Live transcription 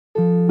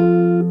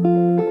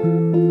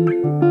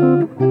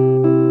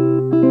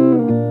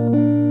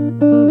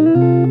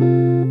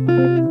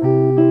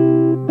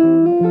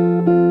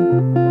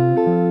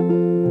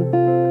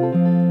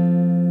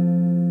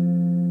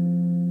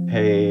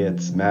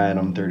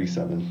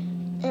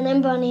37. And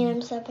I'm Bonnie, and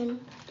I'm 7.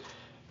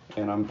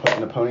 And I'm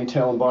putting a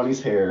ponytail in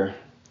Bonnie's hair.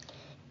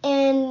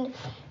 And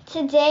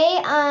today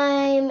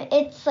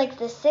it's like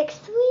the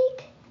 6th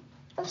week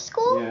of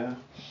school. Yeah.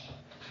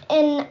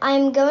 And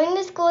I'm going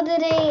to school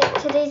today.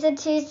 Today's a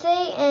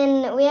Tuesday,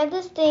 and we have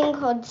this thing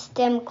called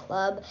STEM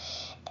Club.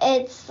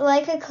 It's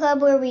like a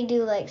club where we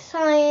do like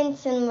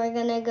science, and we're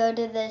gonna go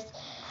to this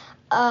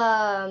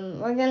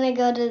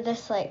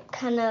like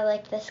kind of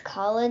like this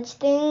college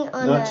thing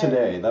on Not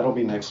today. That'll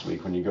be next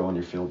week when you go on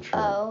your field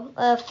trip. Oh,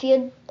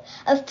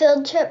 a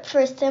field trip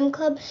for STEM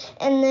Club,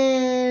 and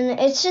then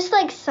it's just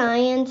like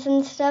science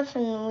and stuff,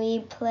 and we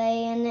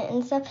play in it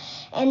and stuff,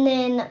 and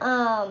then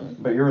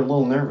But you're a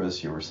little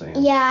nervous, you were saying.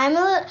 Yeah,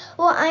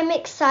 I'm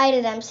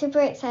excited. I'm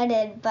super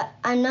excited, but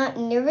I'm not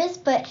nervous.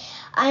 But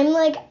I'm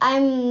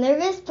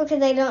nervous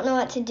because I don't know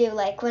what to do.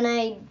 Like when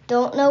I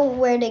don't know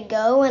where to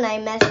go and I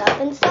mess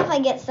up and stuff, I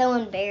get so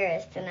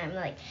embarrassed, and I'm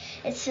like,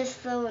 it's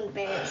just so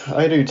embarrassing.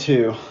 I do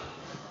too.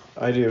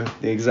 I do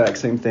the exact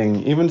same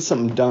thing. Even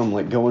something dumb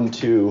like going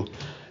to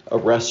a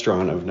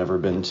restaurant I've never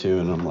been to,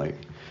 and I'm like,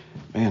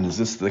 man, is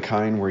this the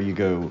kind where you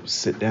go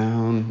sit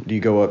down? Do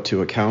you go up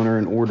to a counter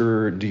and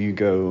order? Do you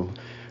go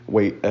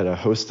wait at a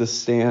hostess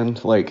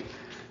stand? Like,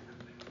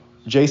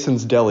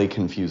 Jason's Deli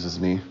confuses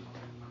me.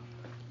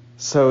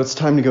 So it's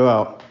time to go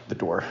out the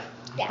door.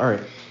 Yeah. All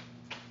right.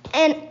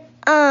 And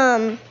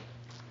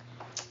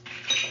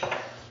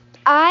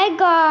I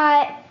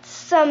got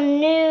some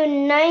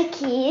new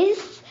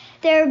Nikes.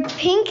 They're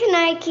pink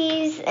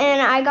Nikes,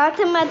 and I got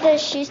them at the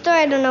shoe store.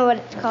 I don't know what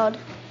it's called.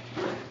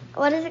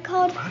 What is it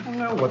called? I don't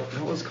know what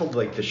it was called,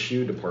 like the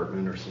shoe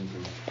department or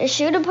something. The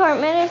shoe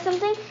department or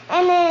something.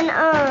 And then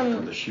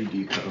Or the shoe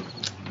depot.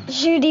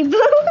 Shoe depot.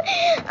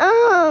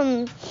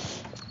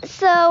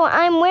 So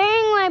I'm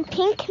wearing my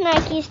pink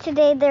Nikes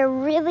today. They're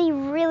really,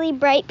 really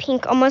bright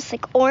pink, almost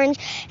like orange,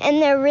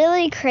 and they're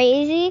really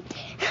crazy.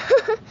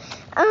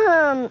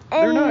 And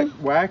they're not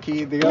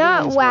wacky. The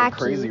other ones were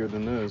crazier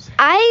than those.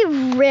 I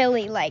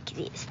really like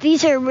these.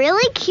 These are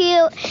really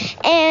cute,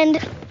 and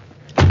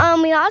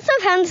we also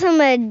found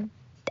some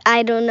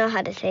I don't know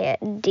how to say it,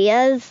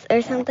 Diaz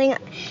or something.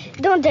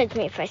 Don't judge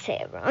me if I say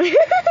it wrong,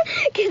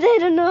 because I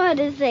don't know how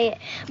to say it.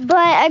 But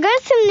I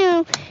got some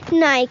new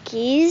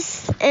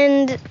Nikes,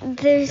 and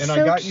they're so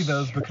I got you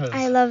those because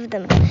I love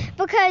them.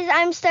 Because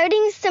I'm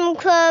starting STEM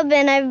Club,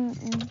 and I've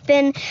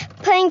been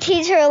playing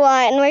teacher a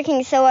lot and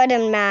working so hard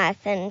in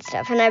math and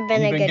stuff, and I've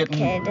been a good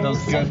kid.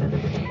 Those and stuff. good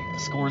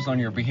scores on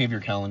your behavior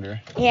calendar.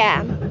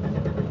 Yeah.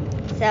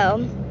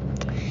 So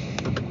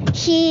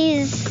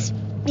he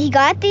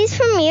got these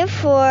for me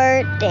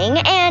for thing,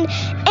 and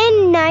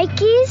in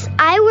Nikes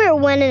I wear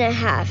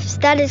 1.5s.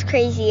 That is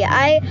crazy.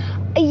 I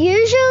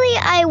usually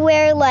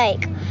wear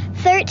like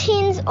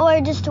 13s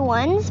or just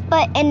 1s,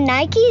 but in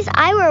Nikes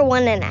I wear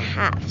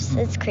 1.5s.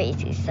 It's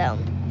crazy. So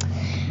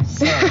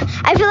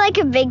I feel like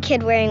a big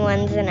kid wearing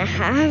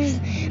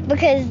 1.5s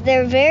because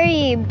they're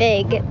very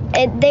big.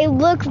 They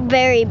look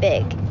very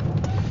big.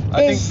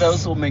 I think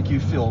those will make you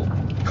feel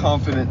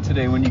confident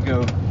today when you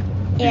go do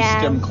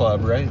STEM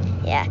Club, right?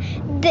 Yeah.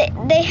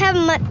 They have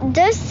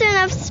just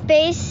enough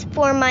space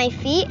for my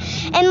feet,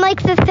 and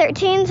like the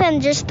 13s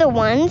and just the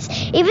 1s,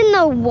 even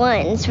the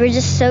 1s were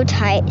just so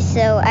tight,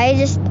 so I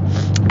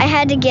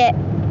had to get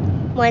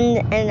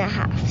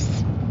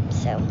 1.5s.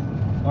 So.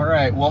 All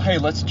right. Well, hey,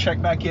 let's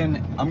check back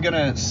in. I'm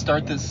gonna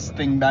start this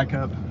thing back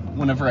up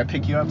whenever I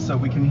pick you up, so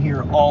we can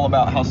hear all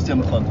about how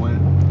STEM Club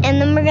went. And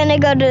then we're gonna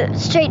go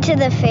straight to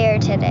the fair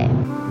today.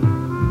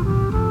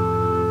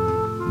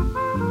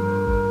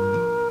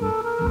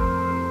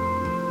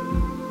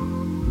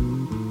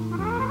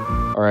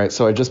 All right,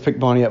 so I just picked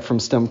Bonnie up from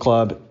STEM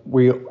Club.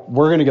 We're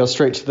going to go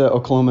straight to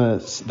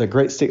the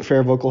Great State Fair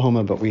of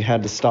Oklahoma, but we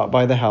had to stop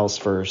by the house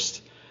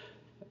first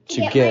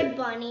to get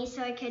my bunny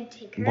so I could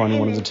take her. Bonnie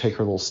wanted to take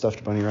her little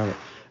stuffed bunny rabbit.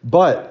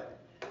 But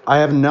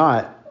I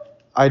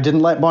didn't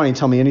let Bonnie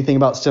tell me anything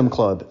about STEM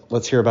Club.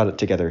 Let's hear about it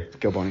together.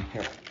 Go, Bonnie.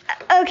 Here.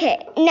 Okay,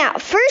 now,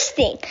 first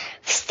thing,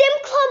 STEM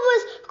Club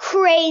was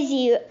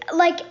crazy.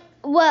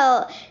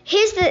 Well,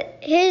 here's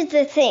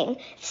the thing.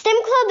 STEM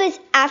Club is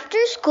after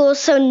school,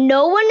 so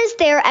no one is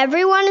there.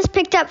 Everyone is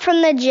picked up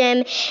from the gym.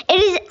 It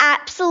is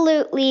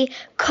absolutely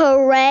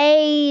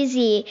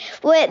crazy.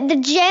 The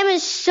gym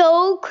is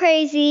so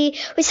crazy.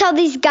 We saw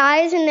these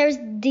guys, and there's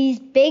these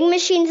big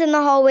machines in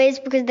the hallways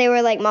because they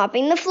were, like,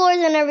 mopping the floors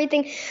and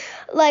everything.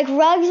 Like,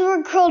 rugs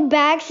were curled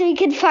back so we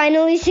could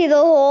finally see the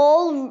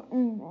whole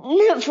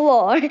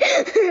floor.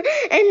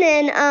 And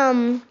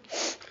then,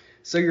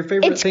 So your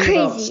favorite thing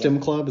about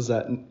STEM Club is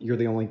that you're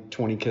the only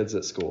 20 kids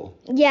at school.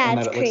 Yeah, and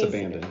it's that it crazy. looks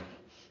abandoned.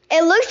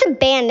 It looks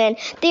abandoned.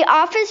 The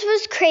office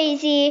was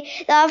crazy.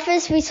 The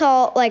office, we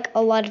saw, like,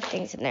 a lot of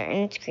things in there,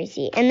 and it's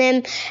crazy. And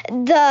then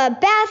the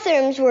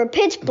bathrooms were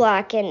pitch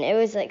black, and it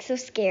was, like, so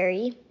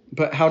scary.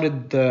 But how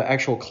did the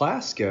actual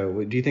class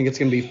go? Do you think it's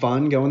going to be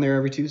fun going there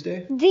every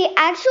Tuesday? The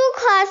actual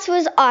class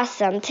was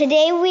awesome.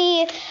 Today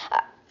the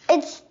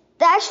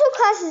actual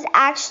class is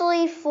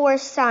actually for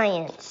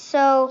science.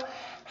 So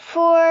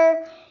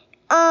for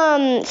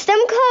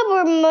STEM club,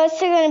 we're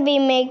mostly going to be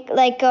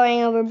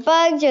going over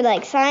bugs or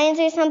like science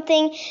or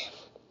something,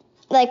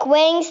 like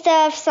weighing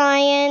stuff,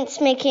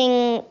 science,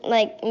 making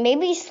like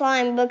maybe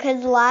slime,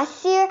 because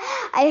last year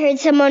I heard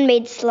someone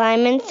made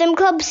slime in STEM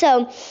club,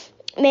 so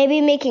maybe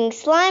making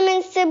slime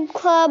in STEM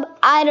club.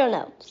 I don't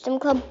know. STEM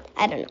club,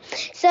 I don't know.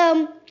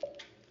 So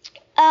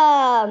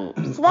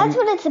that's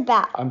what it's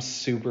about. I'm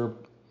super,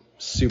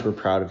 super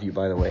proud of you,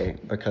 by the way,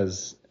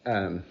 because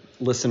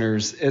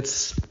listeners,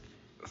 it's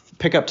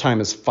pickup time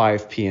is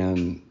 5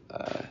 p.m.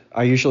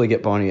 I usually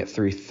get Bonnie at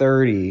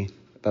 3:30.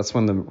 That's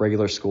when the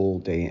regular school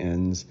day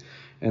ends.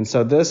 And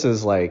so this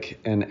is like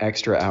an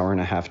extra hour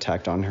and a half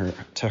tacked on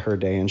her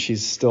day, and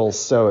she's still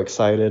so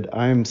excited.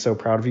 I'm so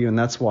proud of you, and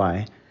that's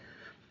why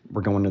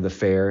we're going to the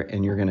fair,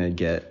 and you're going to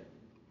get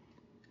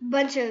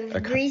bunch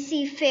of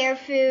greasy fair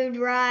food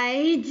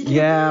rides.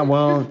 Yeah,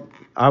 well,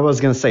 I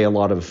was going to say a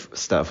lot of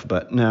stuff,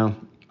 but no,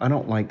 I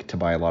don't like to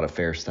buy a lot of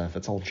fair stuff.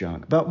 It's all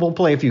junk. But we'll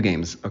play a few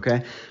games,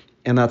 okay?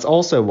 And that's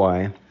also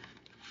why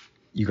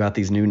you got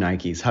these new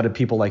Nikes. How did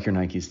people like your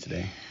Nikes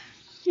today?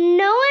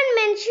 No one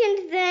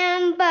mentioned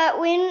them, but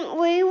when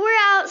we were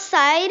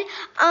outside,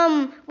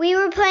 we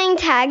were playing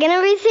tag and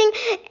everything,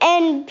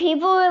 and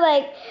people were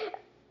like,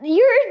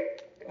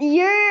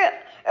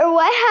 or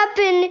what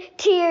happened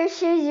to your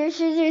shoes? Your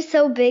shoes are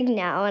so big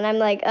now. And I'm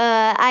like,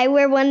 I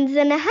wear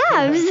 1.5.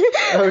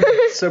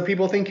 Oh, so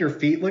people think your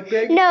feet look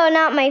big? No,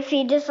 not my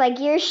feet, just like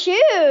your shoes.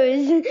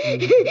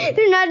 Mm-hmm.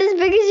 They're not as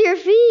big as your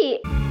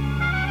feet.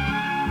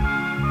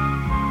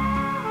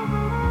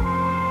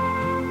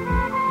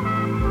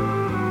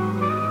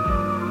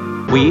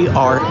 We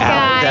are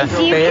at Guys,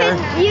 the fair.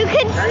 You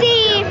could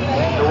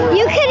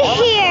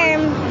hear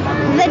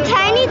the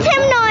Tiny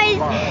Tim noise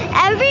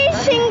every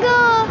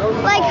single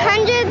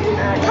 100th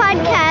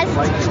podcast.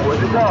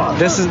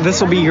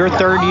 This will be your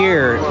third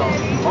year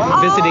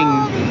visiting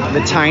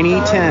the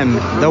Tiny Tim,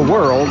 the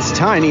world's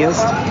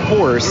tiniest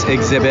horse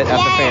exhibit at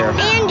the fair.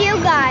 And you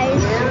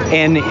guys.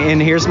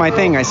 And here's my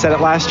thing. I said it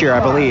last year, I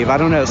believe. I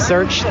don't know.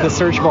 Search the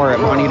search bar at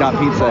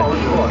Bonnie.pizza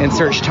and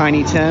search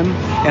Tiny Tim.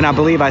 And I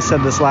believe I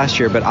said this last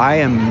year, but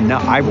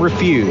I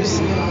refuse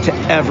to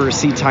ever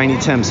see Tiny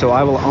Tim, so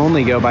I will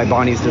only go by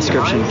Bonnie's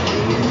description.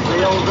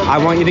 I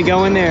want you to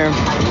go in there.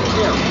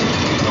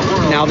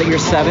 Now that you're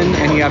 7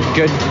 and you have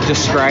good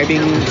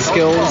describing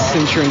skills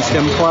since you're in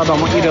STEM club, I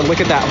want you to look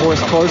at that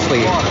horse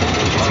closely.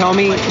 Tell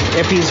me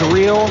if he's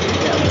real.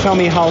 Tell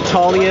me how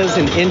tall he is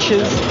in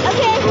inches.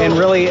 Okay. And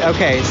really,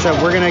 okay, so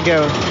we're going to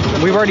go.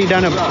 We've already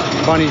done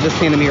Bonnie just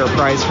handed me her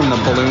prize from the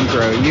balloon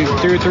throw. You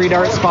threw 3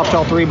 darts, popped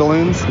all 3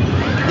 balloons?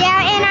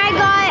 Yeah, and I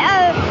got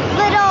a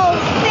little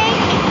thing.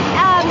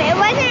 It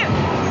wasn't.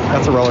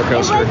 That's a roller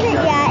coaster. It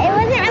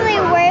wasn't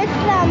really worth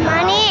the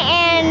money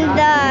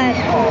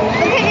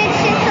because it's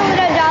just a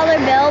little dollar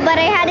bill, but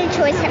I had a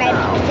choice and I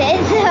picked it,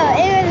 so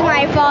it was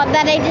my fault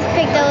that I just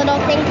picked a little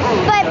thing.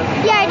 But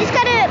yeah, I just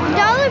got a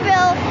dollar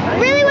bill.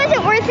 Really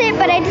wasn't worth it,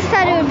 but I just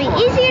thought it would be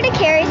easier to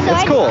carry, so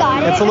I cool. just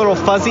got it. It's a little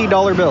fuzzy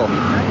dollar bill.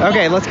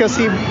 Okay, let's go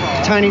see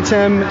Tiny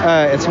Tim.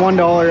 It's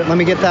 $1. Let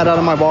me get that out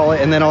of my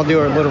wallet, and then I'll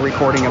do a little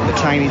recording of the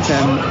Tiny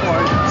Tim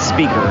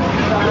speaker.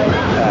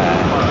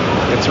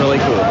 It's really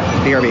cool.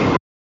 BRB.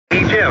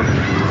 Tiny Tim,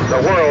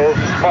 the world's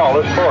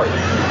smallest horse.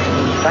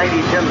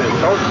 Tiny Tim is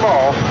so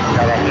small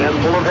that a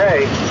handful of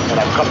hay and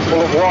a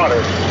cupful of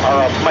water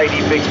are a mighty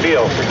big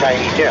deal for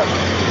Tiny Tim.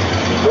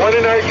 Born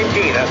in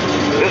Argentina,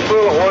 this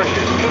little horse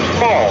is too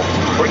small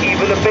for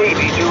even a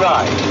baby to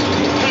ride.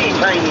 See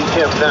Tiny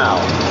Tim now,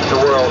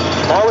 the world's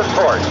smallest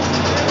horse.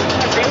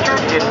 Featured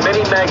in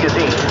many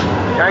magazines,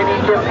 Tiny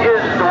Tim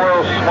is the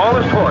world's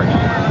smallest horse.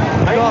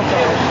 Tiny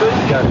Tim stood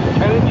just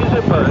 10 inches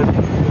at birth,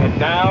 and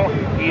now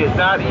he is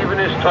not even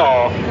as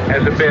tall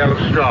as a bale of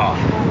straw.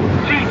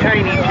 See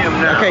Tiny Tim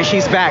now. Okay,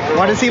 she's back.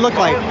 What does he look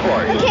like?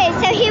 Okay,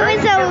 so he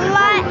was a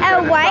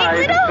white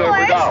little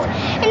horse,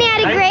 and he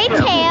had a gray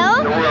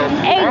tail,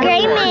 a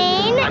gray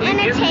mane, and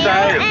a tail,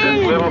 and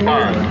he was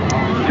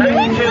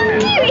so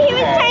cute. He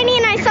was tiny,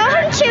 and I saw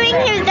him chewing.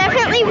 He was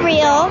definitely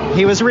real.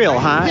 He was real,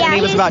 huh? Yeah, and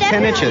he was about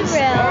 10 inches.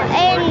 Real.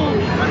 And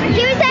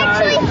he was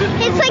actually,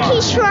 it's like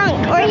he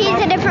shrunk, or he's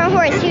a different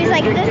horse. He was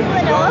like this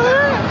little,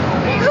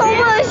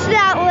 almost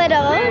that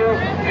little.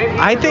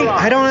 I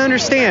don't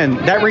understand.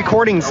 That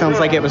recording sounds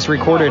like it was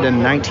recorded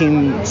in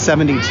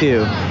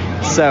 1972.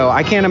 So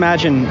I can't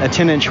imagine a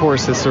 10-inch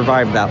horse has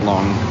survived that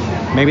long.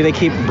 Maybe they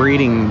keep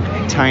breeding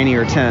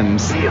tinier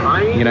Tims,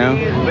 you know?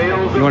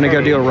 You want to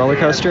go do a roller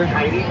coaster?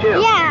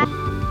 Yeah.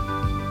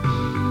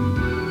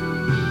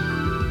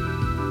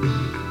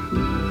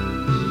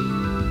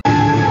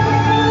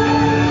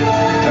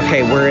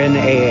 Okay, we're in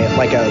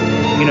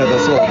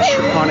those little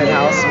haunted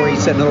house where you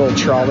sit in a little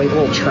trolley,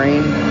 little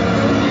train,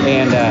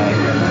 and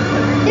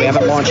we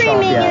haven't launched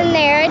off yet. In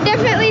there. I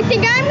definitely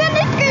think I'm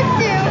gonna get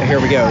through. Here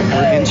we go.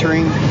 We're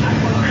entering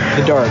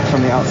the dark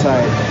from the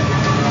outside.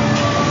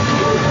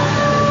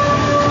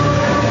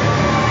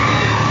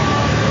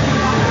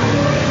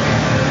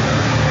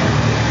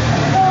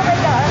 Oh my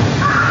God.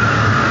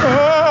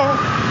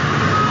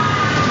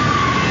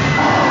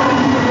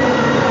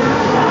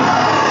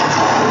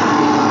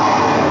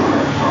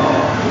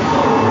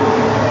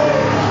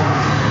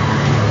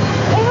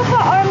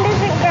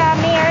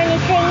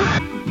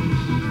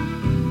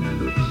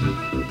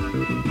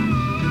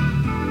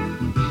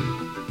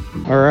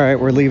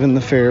 we're leaving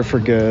the fair for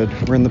good.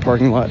 We're in the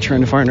parking lot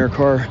trying to find our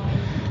car,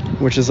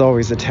 which is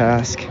always a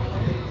task.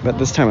 But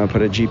this time I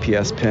put a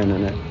GPS pin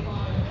in it.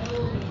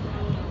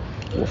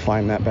 We'll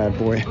find that bad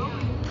boy.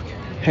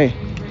 Hey,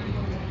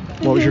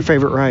 what was your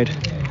favorite ride?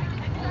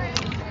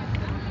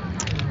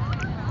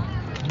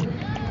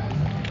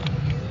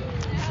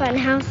 Fun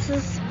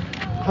houses.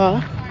 Huh?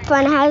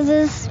 Fun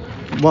houses.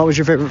 What was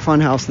your favorite fun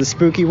house? The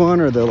spooky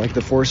one or the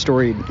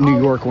 4-story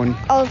New York one?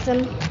 All of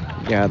them.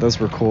 Yeah, those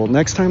were cool.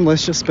 Next time,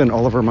 let's just spend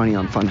all of our money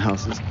on fun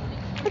houses.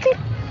 Okay.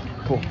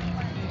 Cool.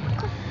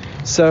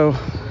 So,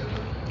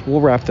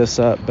 we'll wrap this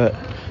up, but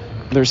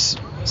there's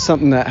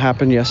something that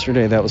happened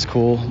yesterday that was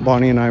cool.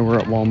 Bonnie and I were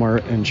at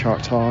Walmart in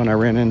Choctaw, and I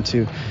ran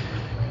into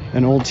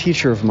an old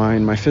teacher of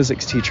mine, my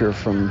physics teacher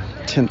from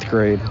 10th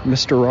grade,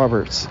 Mr.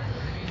 Roberts.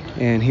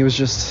 And he was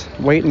just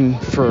waiting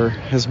for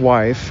his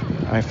wife,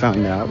 I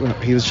found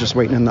out. He was just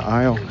waiting in the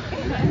aisle,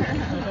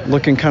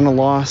 looking kind of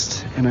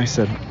lost. And I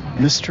said,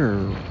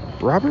 Mr.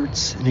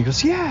 Roberts? And he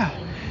goes, yeah.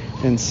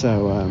 And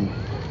so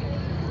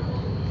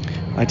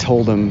I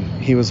told him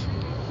he was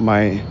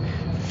my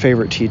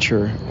favorite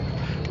teacher,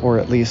 or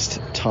at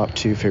least top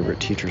 2 favorite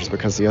teachers,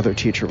 because the other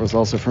teacher was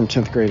also from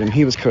 10th grade, and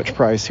he was Coach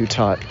Price, who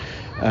taught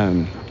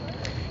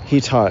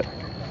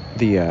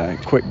the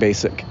quick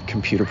basic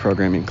computer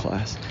programming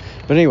class.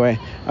 But anyway,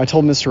 I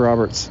told Mr.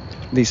 Roberts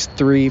these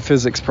 3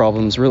 physics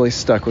problems really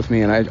stuck with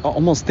me, and I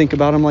almost think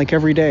about them like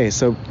every day.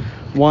 So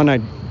one,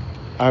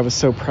 I was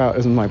so proud. It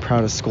was my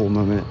proudest school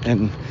moment,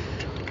 and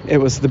it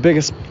was the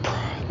biggest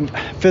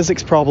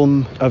physics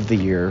problem of the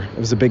year. It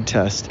was a big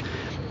test,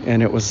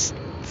 and it was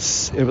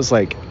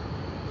like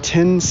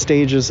 10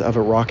 stages of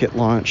a rocket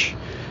launch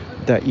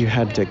that you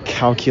had to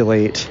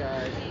calculate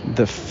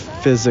the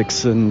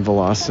physics and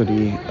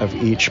velocity of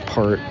each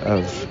part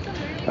of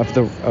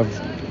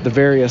the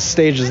various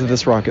stages of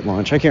this rocket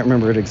launch. I can't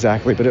remember it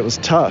exactly, but it was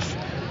tough.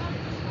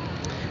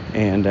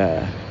 And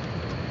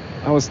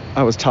I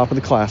was top of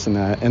the class in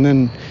that. And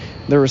then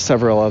there were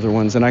several other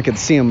ones, and I could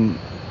see him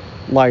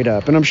light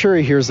up. And I'm sure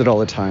he hears it all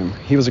the time.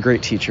 He was a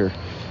great teacher.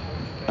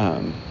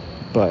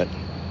 But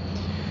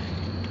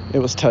it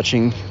was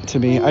touching to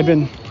me. We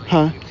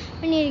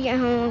need to get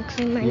home and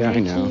clean my Yeah, I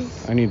know.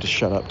 keys. I need to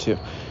shut up too.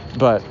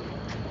 But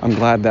I'm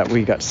glad that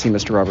we got to see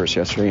Mr. Roberts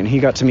yesterday, and he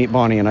got to meet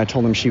Bonnie, and I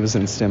told him she was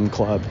in STEM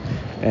club,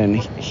 and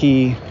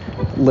he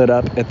lit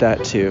up at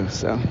that too.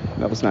 So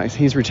that was nice.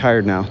 He's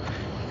retired now.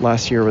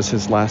 Last year was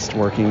his last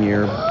working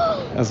year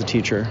as a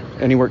teacher,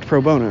 and he worked pro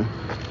bono.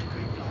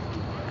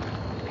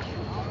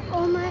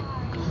 Oh my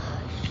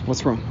gosh.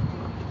 What's wrong?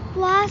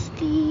 Last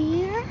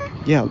year?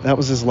 Yeah, that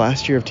was his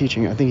last year of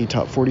teaching. I think he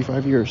taught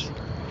 45 years.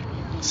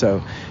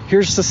 So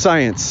here's the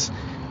science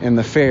and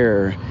the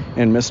fair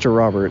and Mr.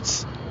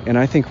 Roberts. And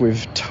I think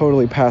we've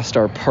totally passed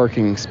our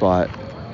parking spot